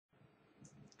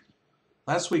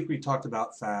Last week we talked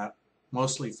about FAT,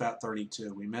 mostly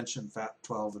FAT32. We mentioned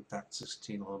FAT12 and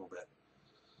FAT16 a little bit.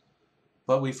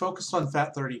 But we focused on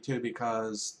FAT32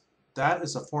 because that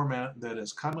is a format that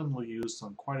is commonly used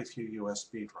on quite a few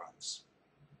USB drives.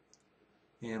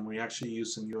 And we actually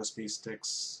use some USB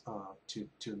sticks to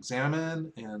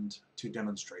examine and to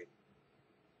demonstrate.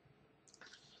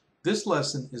 This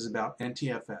lesson is about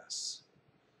NTFS.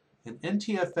 And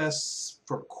NTFS,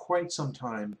 for quite some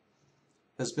time,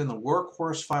 has been the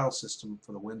workhorse file system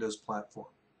for the Windows platform.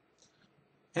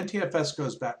 NTFS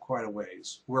goes back quite a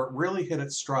ways. Where it really hit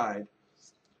its stride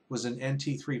was in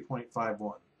NT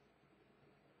 3.51.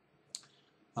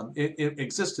 It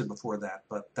existed before that,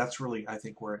 but that's really, I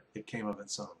think, where it came of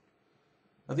its own.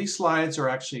 Now, these slides are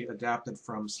actually adapted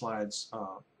from slides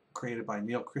created by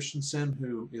Neil Christensen,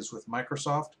 who is with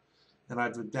Microsoft, and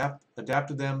I've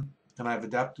adapted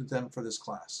them for this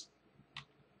class.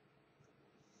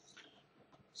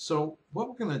 So what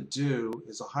we're going to do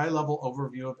is a high-level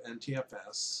overview of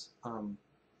NTFS,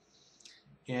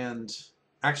 and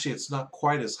actually it's not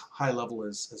quite as high-level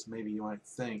as maybe you might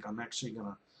think. I'm actually going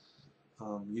to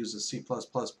use a C++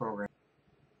 program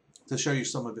to show you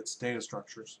some of its data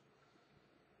structures.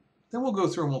 Then we'll go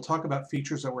through and we'll talk about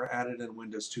features that were added in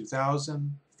Windows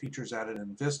 2000, features added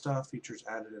in Vista, features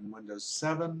added in Windows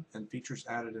 7, and features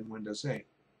added in Windows 8.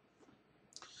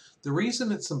 The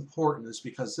reason it's important is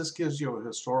because this gives you a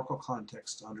historical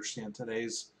context to understand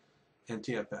today's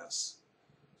NTFS.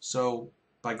 So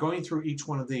by going through each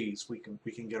one of these, we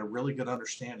can get a really good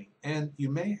understanding. And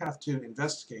you may have to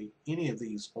investigate any of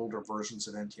these older versions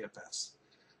of NTFS.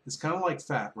 It's kind of like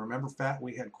FAT. Remember FAT?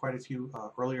 We had quite a few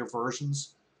earlier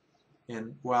versions.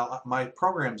 And while my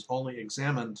programs only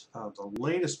examined the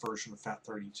latest version of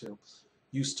FAT32,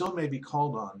 you still may be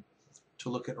called on to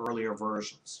look at earlier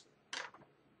versions.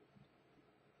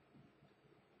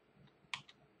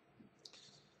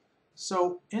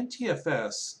 So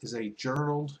NTFS is a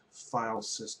journaled file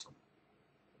system.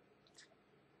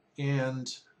 And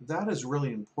that is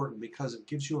really important because it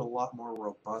gives you a lot more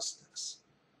robustness.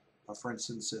 For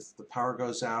instance, if the power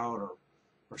goes out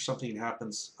or something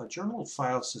happens, a journaled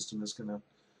file system is going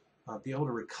to be able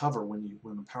to recover when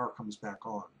the power comes back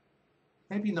on.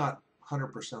 Maybe not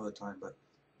 100% of the time, but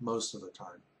most of the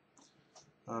time.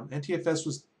 NTFS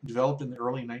was developed in the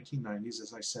early 1990s,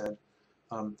 as I said.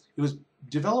 It was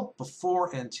developed before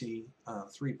NT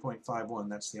 3.51.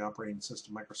 That's the operating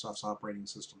system, Microsoft's operating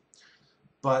system.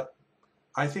 But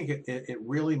I think it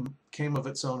really came of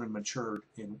its own and matured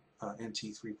in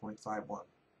NT 3.51.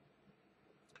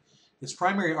 Its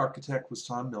primary architect was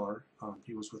Tom Miller.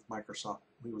 He was with Microsoft.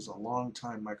 He was a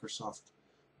long-time Microsoft.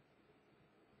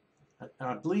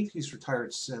 I believe he's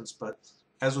retired since, but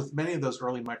as with many of those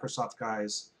early Microsoft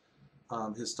guys,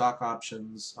 his stock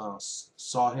options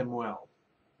saw him well.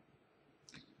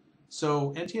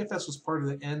 So NTFS was part of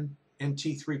the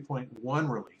NT 3.1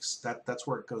 release. That's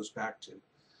where it goes back to.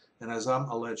 And as I'm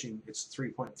alleging, it's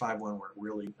 3.51 where it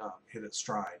really hit its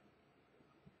stride.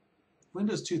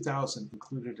 Windows 2000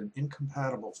 included an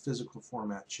incompatible physical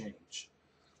format change.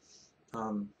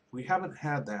 We haven't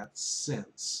had that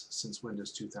since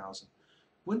Windows 2000.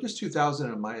 Windows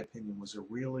 2000, in my opinion, was a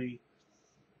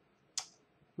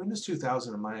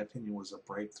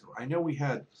breakthrough. I know we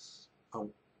had a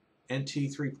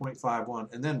NT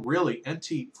 3.51, and then really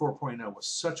NT 4.0 was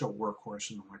such a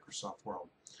workhorse in the Microsoft world.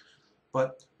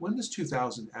 But Windows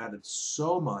 2000 added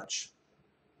so much,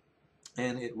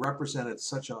 and it represented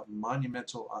such a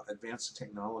monumental advance in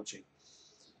technology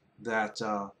that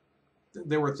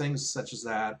there were things such as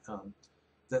that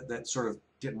that sort of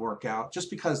didn't work out just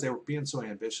because they were being so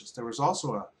ambitious. There was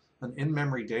also an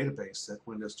in-memory database that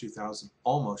Windows 2000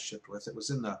 almost shipped with. It was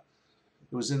in the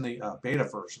beta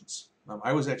versions.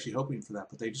 I was actually hoping for that,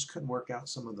 but they just couldn't work out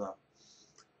some of the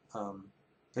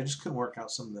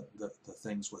the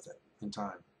things with it in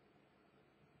time.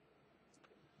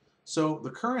 So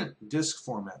the current disk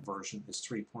format version is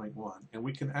 3.1, and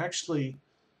we can actually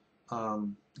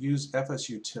use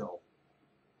FSUtil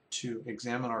to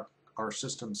examine our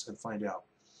systems and find out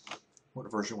what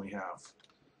version we have.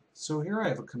 So here I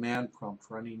have a command prompt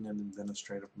running in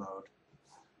administrative mode.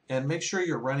 And make sure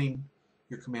you're running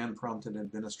your command prompt in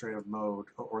administrative mode,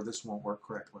 or this won't work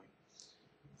correctly.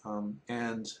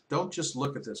 And don't just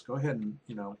look at this. Go ahead and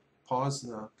pause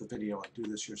the video and do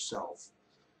this yourself.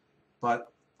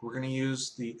 But we're going to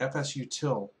use the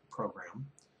FSUtil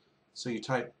program. So you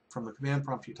type from the command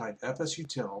prompt, you type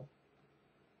FSUtil,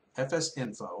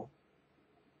 FSInfo,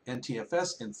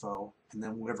 NTFS info, and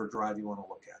then whatever drive you want to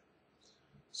look at.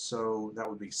 So that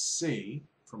would be C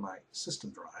for my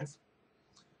system drive.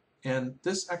 And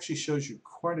this actually shows you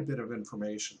quite a bit of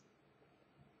information.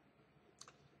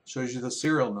 Shows you the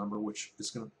serial number, which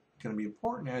is going to be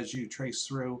important as you trace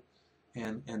through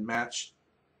and match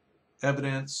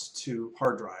evidence to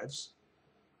hard drives.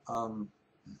 The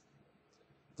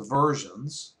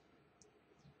versions,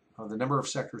 the number of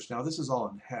sectors. Now this is all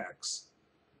in hex,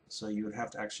 so you would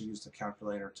have to actually use the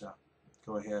calculator to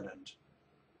go ahead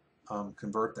and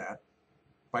convert that.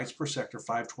 Bytes per sector,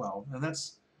 512, and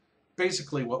that's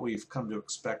basically what we've come to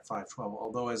expect, 512,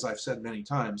 although as I've said many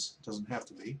times, it doesn't have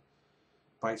to be.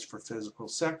 Bytes per physical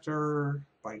sector,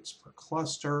 bytes per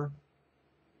cluster,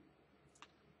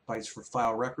 bytes for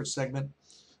file record segment.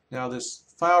 Now this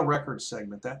file record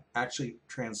segment, that actually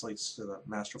translates to the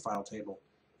master file table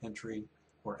entry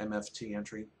or MFT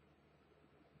entry.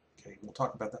 Okay, we'll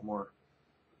talk about that more.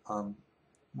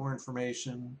 More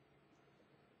information,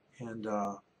 and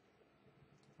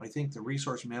I think the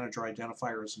resource manager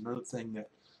identifier is another thing that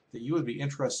you would be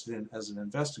interested in as an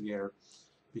investigator,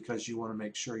 because you want to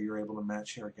make sure you're able to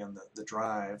match here again the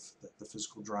drive, the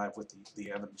physical drive with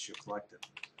the evidence you collected.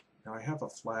 Now I have a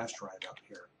flash drive out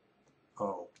here.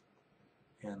 Oh,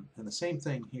 and the same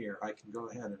thing here. I can go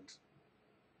ahead and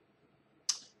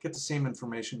get the same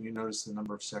information. You notice the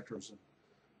number of sectors and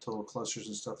total clusters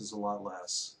and stuff is a lot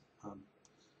less.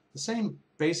 The same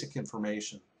basic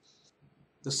information.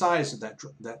 The size of that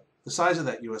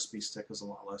USB stick is a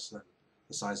lot less than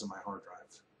the size of my hard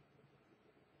drive.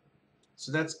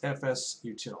 So that's FS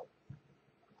util.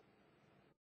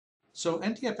 So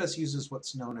NTFS uses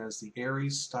what's known as the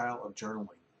Aries style of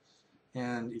journaling.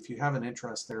 And if you have an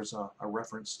interest, there's a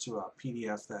reference to a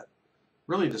PDF that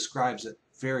really describes it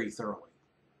very thoroughly.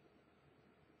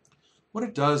 What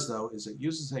it does, though, is it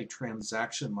uses a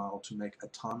transaction model to make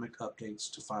atomic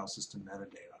updates to file system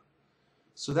metadata.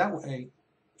 So that way,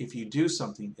 if you do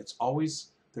something, there's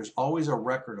always a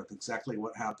record of exactly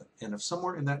what happened. And if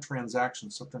somewhere in that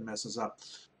transaction something messes up,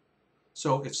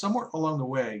 so if somewhere along the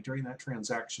way during that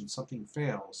transaction something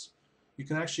fails, you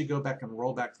can actually go back and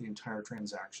roll back the entire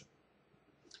transaction.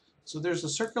 So there's a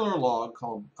circular log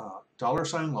called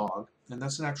 $log, and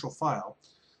that's an actual file,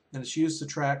 and it's used to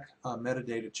track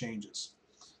metadata changes.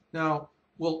 Now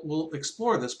we'll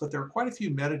explore this, but there are quite a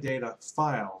few metadata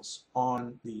files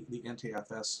on the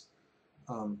NTFS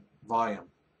volume,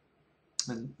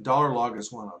 and $log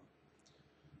is one of them.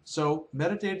 So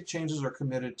metadata changes are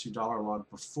committed to $log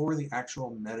before the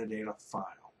actual metadata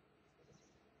file.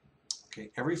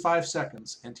 Okay, every 5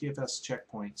 seconds, NTFS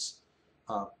checkpoints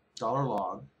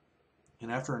 $log,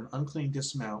 and after an unclean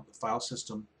dismount, the file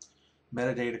system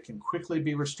metadata can quickly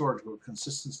be restored to a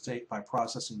consistent state by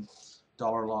processing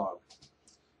 $log.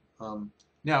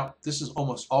 Now, this is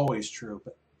almost always true,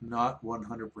 but not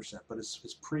 100%, but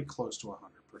it's pretty close to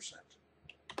 100%.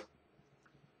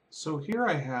 So here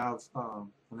I have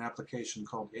an application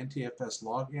called NTFS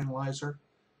Log Analyzer,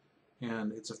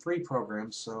 and it's a free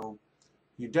program, so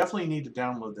you definitely need to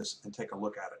download this and take a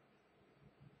look at it.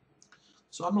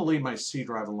 So I'm going to leave my C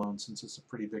drive alone since it's a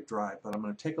pretty big drive, but I'm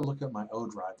going to take a look at my O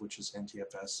drive, which is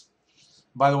NTFS.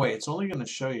 By the way, it's only going to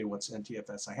show you what's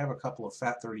NTFS. I have a couple of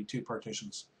FAT32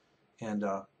 partitions, and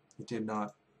it did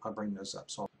not bring those up.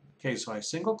 So, okay, so I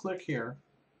single click here.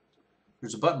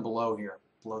 There's a button below here,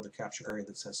 below the capture area,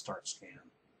 that says Start Scan.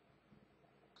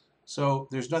 So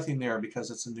there's nothing there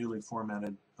because it's a newly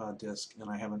formatted disk, and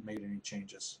I haven't made any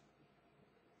changes.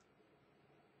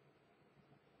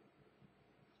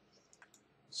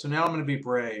 So now I'm going to be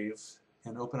brave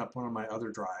and open up one of my other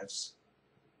drives,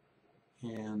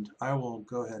 and I will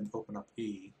go ahead and open up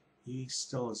E. E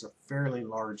still is a fairly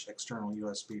large external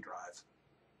USB drive.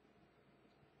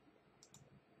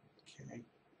 Okay.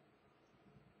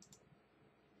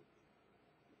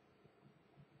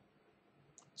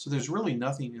 So there's really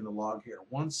nothing in the log here.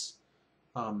 Once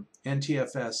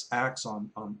NTFS acts on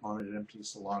it, it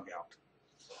empties the log out.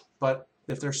 But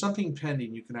if there's something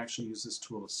pending, you can actually use this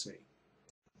tool to see.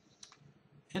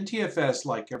 NTFS,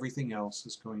 like everything else,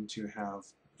 is going to have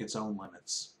its own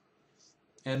limits.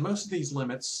 And most of these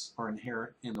limits are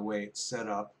inherent in the way it's set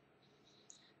up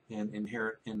and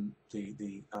inherent in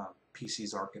the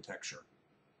PC's architecture.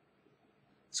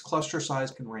 Its cluster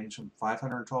size can range from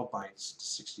 512 bytes to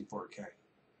 64K.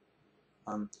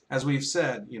 As we've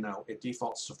said, it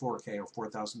defaults to 4K or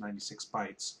 4096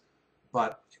 bytes,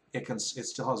 but it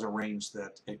still has a range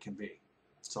that it can be.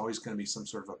 It's always going to be some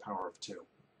sort of a power of 2.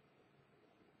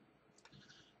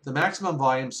 The maximum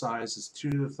volume size is 2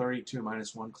 to the 32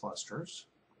 minus 1 clusters.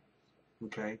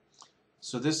 Okay,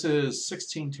 so this is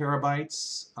 16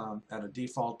 terabytes at a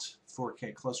default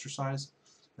 4K cluster size.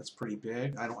 That's pretty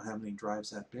big. I don't have any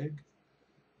drives that big.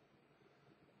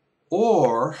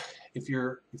 Or if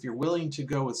you're willing to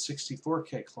go with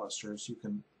 64K clusters, you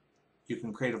you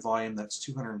can create a volume that's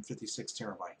 256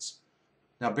 terabytes.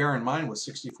 Now bear in mind with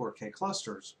 64K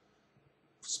clusters,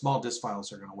 small disk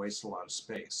files are going to waste a lot of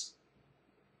space.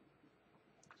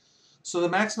 So the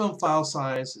maximum file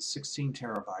size is 16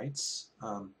 terabytes.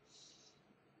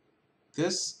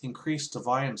 This increased the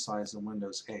volume size in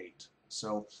Windows 8.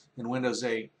 So in Windows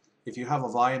 8, if you have a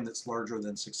volume that's larger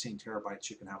than 16 terabytes,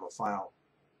 you can have a file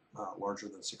larger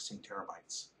than 16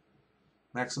 terabytes.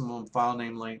 Maximum file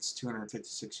name lengths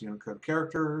 256 Unicode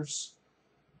characters,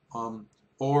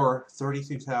 or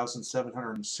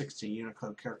 32,760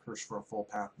 Unicode characters for a full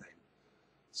path name.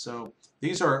 So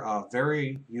these are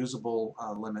very usable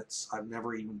limits. I've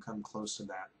never even come close to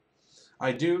that.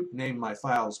 I do name my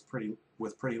files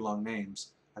with pretty long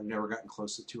names. I've never gotten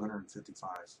close to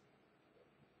 255.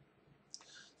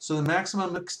 So the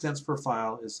maximum extents per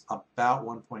file is about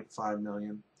 1.5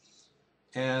 million.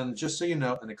 And just so you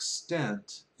know, an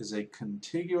extent is a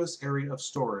contiguous area of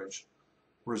storage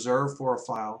reserved for a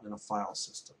file in a file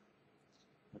system.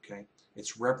 Okay,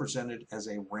 it's represented as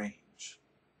a range.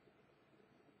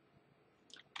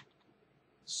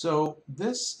 So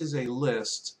this is a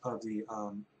list of the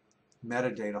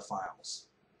metadata files.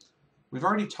 We've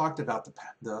already talked about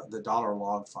the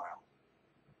 $log file.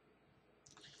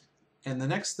 And the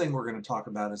next thing we're going to talk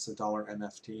about is the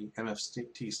 $MFT.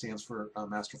 MFT stands for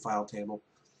master file table.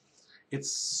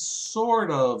 It's sort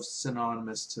of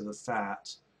synonymous to the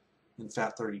FAT in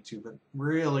FAT32, but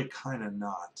really kind of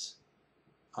not.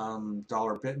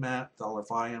 $bitmap,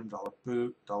 $volume,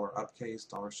 $boot, $upcase,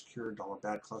 $secure,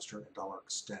 $bad cluster, and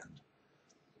 $extend.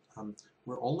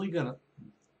 We're only going to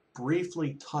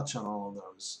briefly touch on all of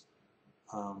those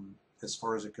as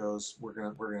far as it goes. We're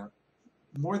gonna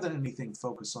more than anything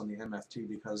focus on the MFT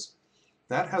because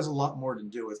that has a lot more to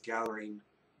do with gathering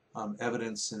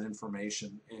evidence and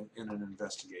information in an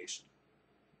investigation.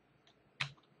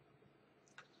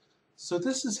 So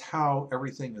this is how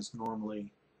everything is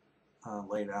normally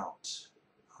laid out.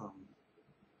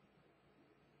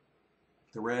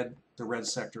 The red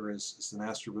sector is the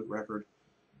master boot record,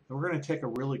 and we're going to take a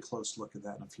really close look at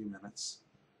that in a few minutes.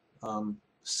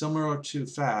 Similar to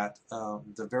FAT,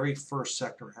 the very first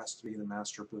sector has to be the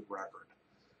master boot record.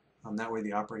 That way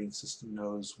the operating system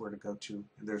knows where to go to.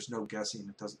 There's no guessing.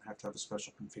 It doesn't have to have a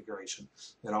special configuration.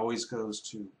 It always goes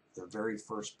to the very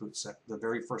first the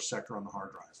very first sector on the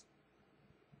hard drive.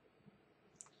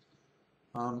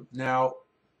 Now,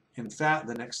 in FAT,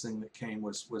 the next thing that came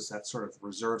was that sort of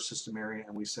reserve system area,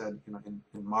 and we said, you know,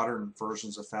 in modern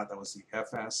versions of FAT that was the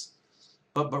FS.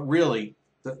 But really,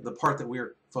 the part that we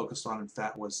were focused on in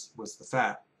FAT was the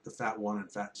FAT1 and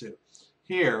FAT2.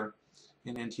 Here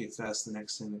in NTFS, the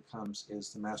next thing that comes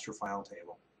is the master file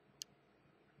table.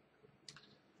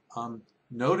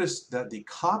 Notice that the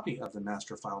copy of the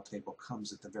master file table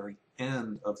comes at the very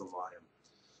end of the volume.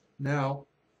 Now,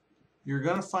 you're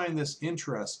going to find this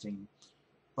interesting,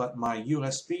 but my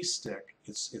USB stick,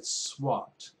 it's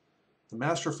swapped. The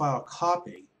master file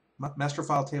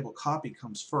table copy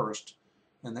comes first,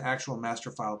 and the actual master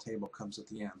file table comes at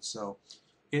the end. So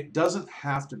it doesn't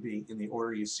have to be in the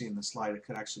order you see in the slide. It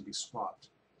could actually be swapped.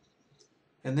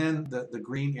 And then the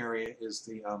green area is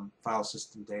the file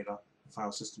system data.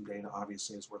 File system data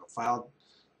obviously is where the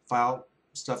file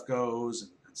stuff goes,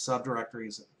 and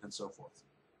subdirectories and so forth.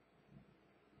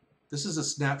 This is a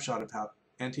snapshot of how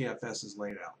NTFS is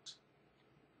laid out.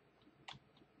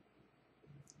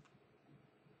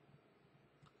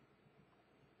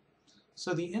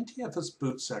 So the NTFS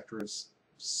boot sector is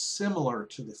similar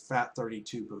to the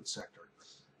FAT32 boot sector.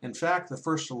 In fact, the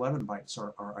first 11 bytes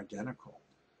are identical.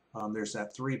 There's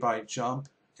that 3-byte jump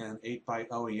and 8-byte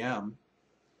OEM.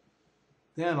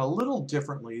 Then a little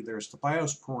differently, there's the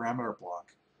BIOS parameter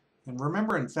block. And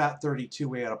remember in FAT32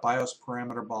 we had a BIOS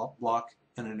parameter block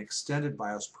and an extended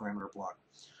BIOS parameter block.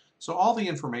 So all the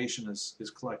information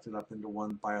is collected up into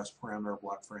one BIOS parameter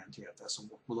block for NTFS, and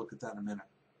we'll look at that in a minute.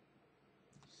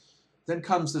 Then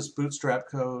comes this bootstrap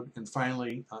code, and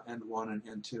finally End1 and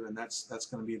End2, and that's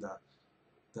going to be the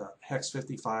hex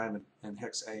 55 and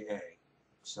hex AA.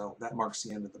 So that marks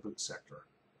the end of the boot sector.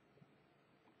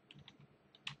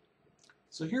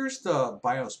 So here's the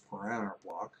BIOS parameter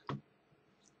block.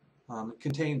 It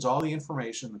contains all the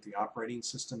information that the operating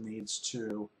system needs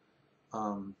to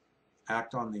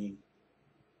act on the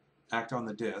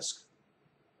disk.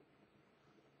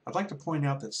 I'd like to point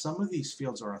out that some of these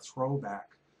fields are a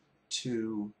throwback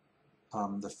to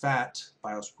the FAT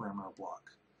BIOS parameter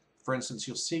block. For instance,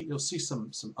 you'll see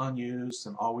some unused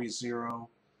and always zero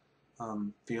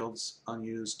fields,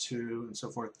 unused 2, and so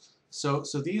forth. So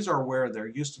these are where there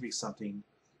used to be something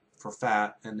for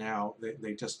FAT, and now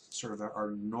they just sort of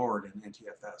are ignored in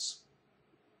NTFS.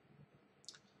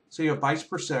 So you have bytes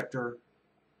per sector,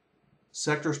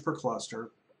 sectors per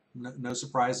cluster. No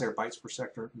surprise there, bytes per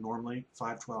sector normally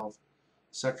 512,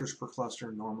 sectors per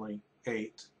cluster normally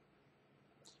 8.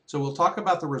 So we'll talk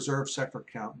about the reserve sector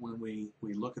count when we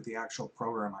look at the actual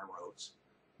program I wrote.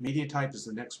 Media type is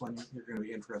the next one you're going to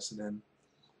be interested in.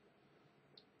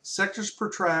 Sectors per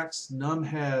tracks, num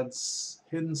heads,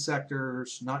 hidden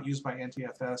sectors, not used by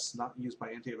NTFS, not used by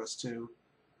NTFS2.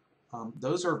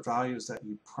 Those are values that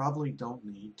you probably don't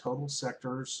need. Total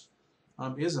sectors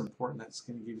is important. That's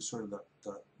going to give you sort of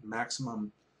the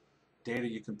maximum data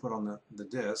you can put on the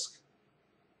disk.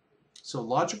 So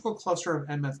logical cluster of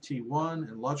MFT1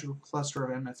 and logical cluster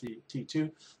of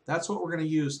MFT2, that's what we're going to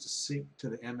use to seek to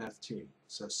the MFT.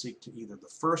 So seek to either the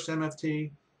first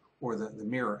MFT or the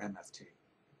mirror MFT.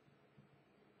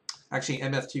 Actually,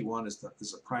 MFT1 is the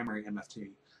primary MFT.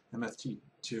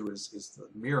 MFT2 is the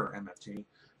mirror MFT.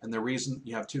 And the reason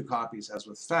you have two copies, as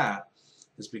with FAT,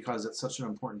 is because it's such an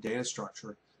important data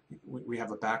structure. We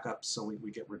have a backup, so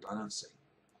we get redundancy.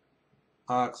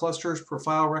 Clusters per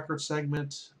file record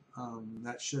segment,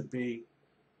 that should be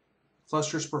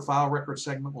clusters per file record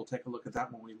segment. We'll take a look at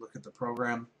that when we look at the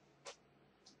program.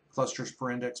 Clusters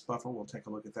per index buffer, we'll take a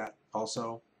look at that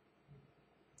also.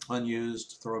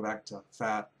 Unused, throwback to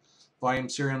FAT. Volume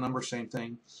serial number, same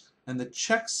thing. And the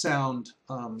checksound,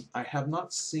 I have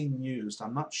not seen used.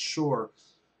 I'm not sure,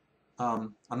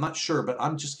 but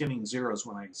I'm just getting zeros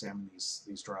when I examine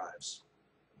these drives.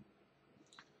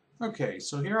 Okay,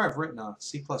 so here I've written a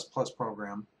C++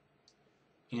 program,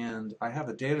 and I have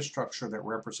a data structure that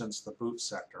represents the boot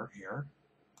sector here.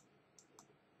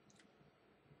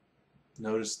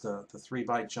 Notice the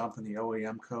 3-byte jump in the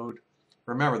OEM code.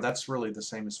 Remember, that's really the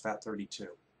same as FAT32.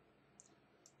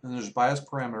 And there's a BIOS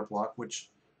parameter block, which,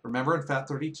 remember in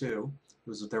FAT32,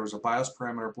 there was a BIOS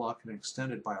parameter block and an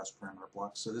extended BIOS parameter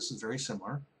block, so this is very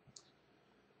similar.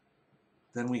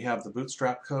 Then we have the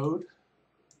bootstrap code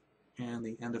and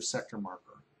the end of sector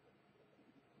marker.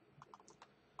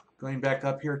 Going back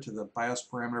up here to the BIOS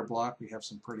parameter block, we have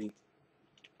some pretty...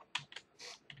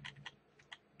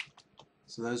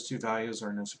 So those two values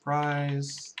are no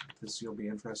surprise. This you'll be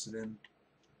interested in.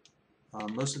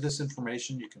 Most of this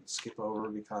information you can skip over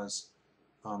because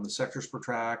the sectors per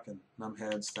track and num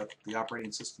heads, that the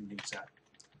operating system needs that.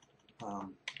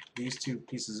 These two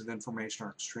pieces of information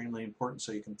are extremely important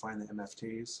so you can find the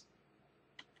MFTs.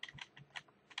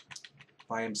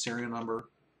 Volume serial number.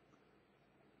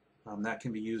 That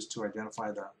can be used to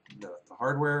identify the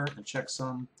hardware and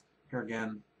checksum. Here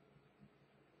again,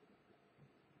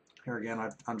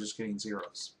 I'm just getting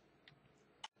zeros.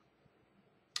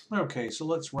 Okay, so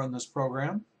let's run this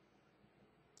program.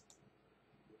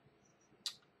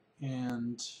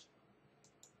 And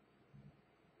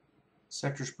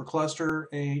sectors per cluster,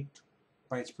 8,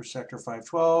 bytes per sector,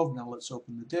 512. Now let's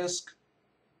open the disk.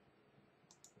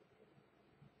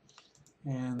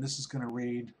 And this is going to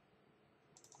read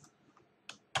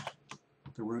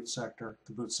the root sector,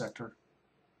 the boot sector.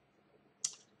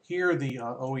 Here the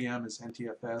OEM is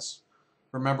NTFS.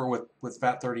 Remember with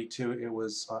FAT32 it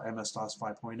was MS-DOS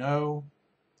 5.0.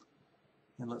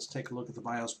 And let's take a look at the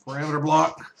BIOS parameter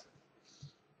block.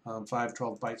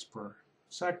 512 bytes per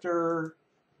sector,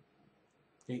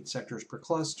 8 sectors per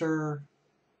cluster,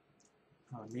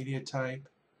 media type,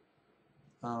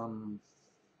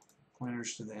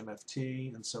 pointers to the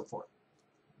MFT, and so forth.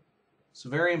 So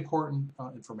very important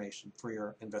information for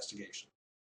your investigation.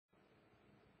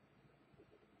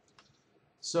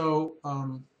 So,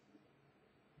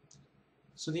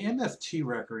 so the MFT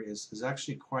record is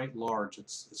actually quite large.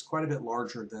 It's quite a bit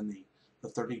larger than the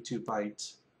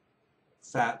 32-byte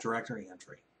FAT directory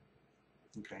entry.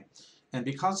 Okay, and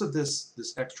because of this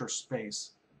extra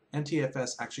space,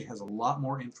 NTFS actually has a lot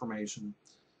more information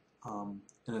and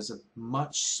is a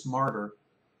much smarter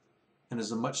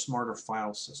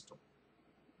file system.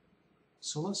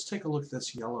 So let's take a look at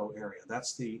this yellow area.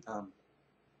 That's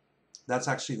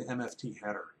actually the MFT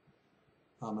header.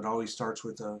 It always starts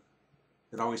with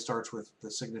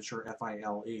the signature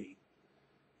FILE.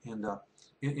 And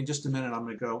in just a minute, I'm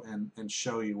going to go and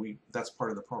show you. That's part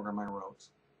of the program I wrote.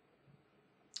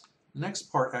 The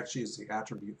next part actually is the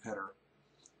attribute header,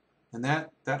 and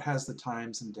that has the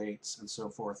times and dates and so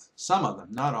forth. Some of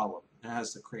them, not all of them. It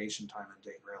has the creation time and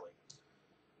date, really.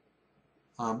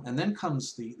 And then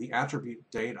comes the attribute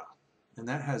data, and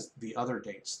that has the other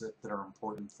dates that are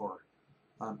important for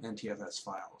NTFS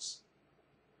files.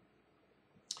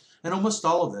 And almost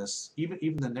all of this,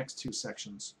 even the next two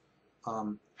sections,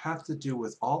 have to do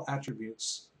with all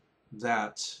attributes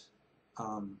that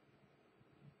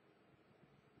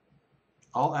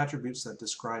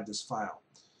describe this file.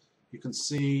 You can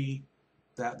see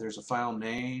that there's a file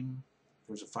name,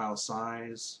 there's a file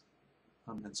size,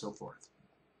 and so forth.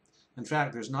 In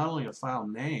fact, there's not only a file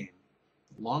name,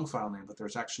 long file name, but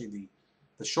there's actually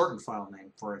the shortened file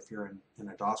name for if you're in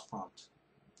a DOS prompt,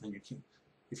 and you can't,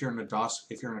 if you're in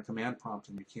a command prompt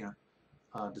and you can't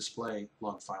display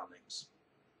long file names.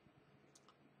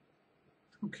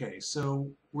 Okay,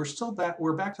 so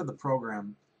we're back to the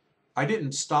program. I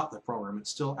didn't stop the program.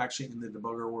 It's still actually in the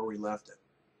debugger where we left it.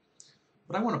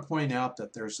 But I want to point out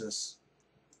that there's this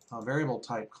variable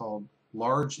type called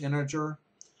large integer,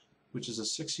 which is a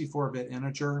 64-bit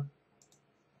integer.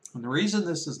 And the reason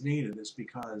this is needed is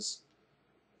because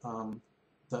the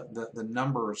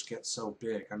numbers get so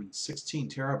big. I mean, 16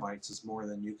 terabytes is more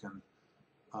than you can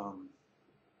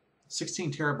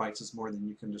 16 terabytes is more than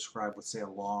you can describe with, say, a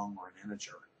long or an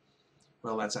integer.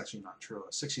 Well, that's actually not true.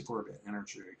 A 64-bit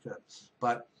integer you could.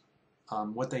 But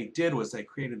what they did was they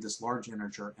created this large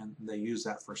integer, and they use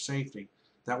that for safety.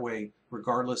 That way,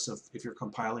 regardless of if you're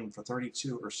compiling for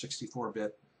 32 or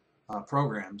 64-bit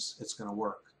programs, it's going to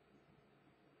work.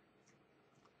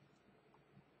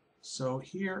 So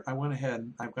here I went ahead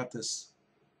and I've got this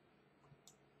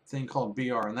thing called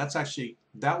BR, and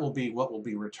that will be what will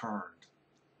be returned.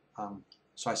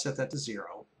 So I set that to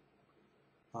 0.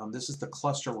 This is the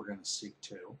cluster we're going to seek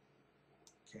to.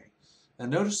 Okay, and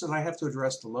notice that I have to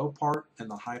address the low part and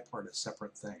the high part as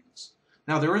separate things.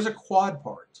 Now there is a quad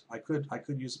part. I could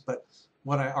use it, but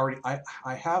what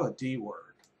I have a D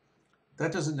word.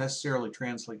 That doesn't necessarily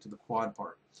translate to the quad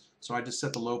part. So I just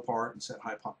set the low part and set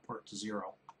high part to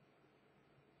 0.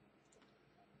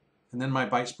 And then my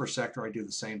bytes per sector, I do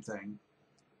the same thing.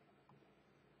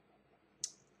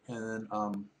 And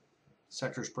then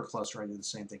sectors per cluster, I do the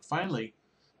same thing. Finally,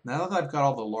 now that I've got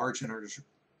all the large integers,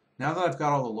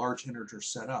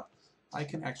 set up, I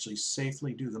can actually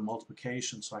safely do the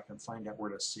multiplication, so I can find out where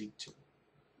to seek to.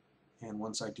 And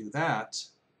once I do that,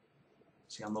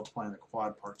 see, I'm multiplying the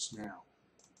quad parts now.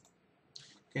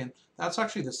 Okay, and that's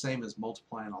actually the same as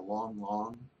multiplying a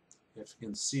long. If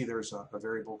in C there's a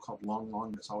variable called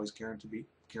long that's always guaranteed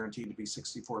to be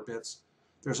 64 bits.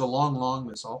 There's a long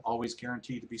that's always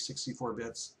guaranteed to be 64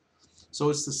 bits. So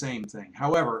it's the same thing.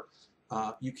 However,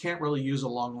 you can't really use a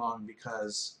long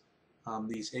because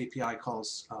these API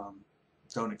calls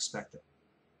don't expect it.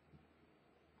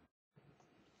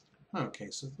 Okay,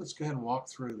 so let's go ahead and walk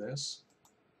through this.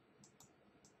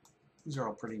 These are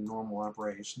all pretty normal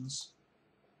operations.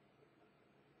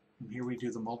 And here we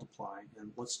do the multiply,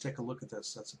 and let's take a look at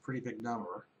this. That's a pretty big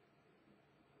number.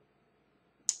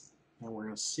 And we're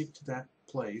going to seek to that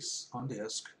place on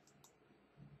disk.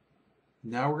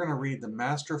 Now we're going to read the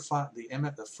master file,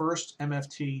 the first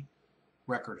MFT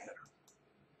record header.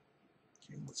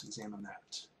 Okay, let's examine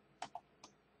that.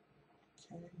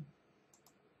 Okay.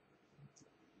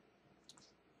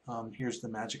 Here's the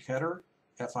magic header,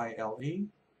 FILE,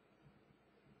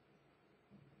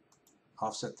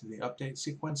 offset to the update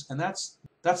sequence, and that's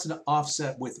an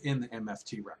offset within the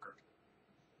MFT record.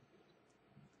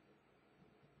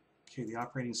 Okay, the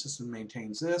operating system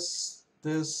maintains this.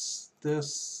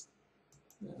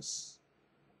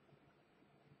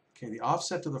 Okay, the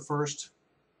offset to the first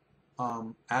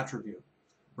attribute.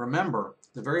 Remember,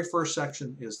 the very first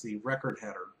section is the record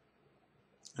header,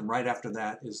 and right after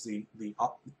that is the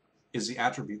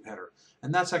attribute header,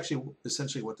 and that's actually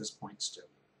essentially what this points to.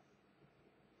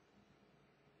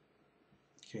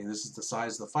 Okay, this is the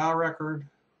size of the file record.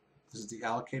 This is the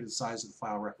allocated size of the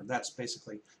file record. That's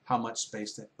basically how much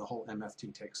space that the whole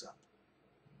MFT takes up.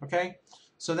 Okay,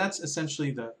 so that's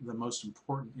essentially the most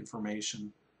important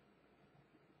information.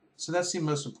 So that's the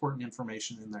most important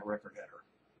information in that record header.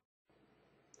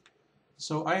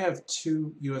 So I have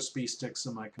two USB sticks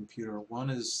in my computer. One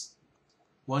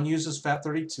uses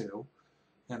FAT32,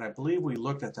 and I believe we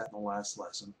looked at that in the last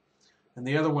lesson. And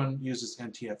the other one uses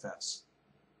NTFS.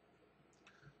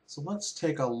 So let's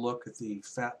take a look at the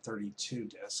FAT32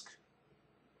 disk.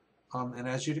 And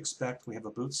as you'd expect, we have a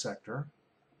boot sector.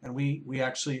 And we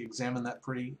actually examined that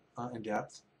pretty in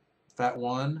depth.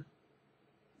 FAT1,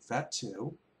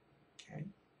 FAT2, okay.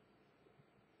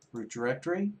 Root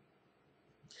directory.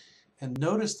 And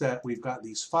notice that we've got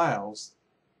these files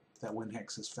that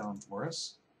WinHex has found for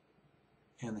us.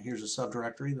 And here's a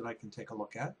subdirectory that I can take a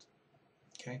look at.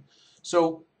 Okay,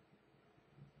 so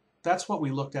that's what we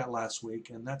looked at last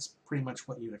week, and that's pretty much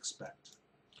what you'd expect.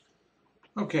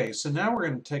 Okay, so now we're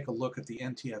going to take a look at the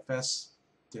NTFS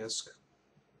disk.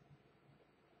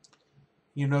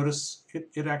 You notice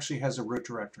it actually has a root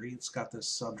directory. It's got this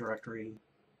subdirectory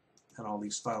and all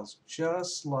these files,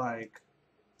 just like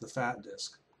the FAT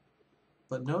disk.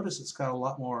 But notice it's got a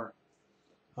lot more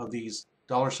of these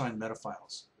 $sign meta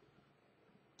files.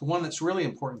 the one that's really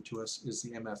important to us is the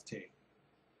MFT.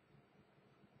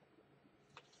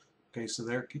 Okay, so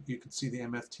there you can see the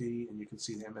MFT, and you can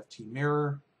see the MFT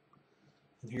mirror.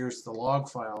 And here's the log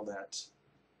file that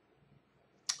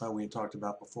we had talked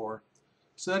about before.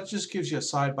 So that just gives you a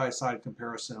side-by-side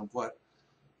comparison of what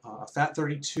a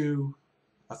FAT32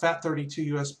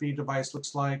 USB device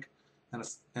looks like, and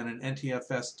an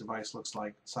NTFS device looks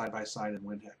like side by side in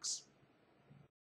WinHex.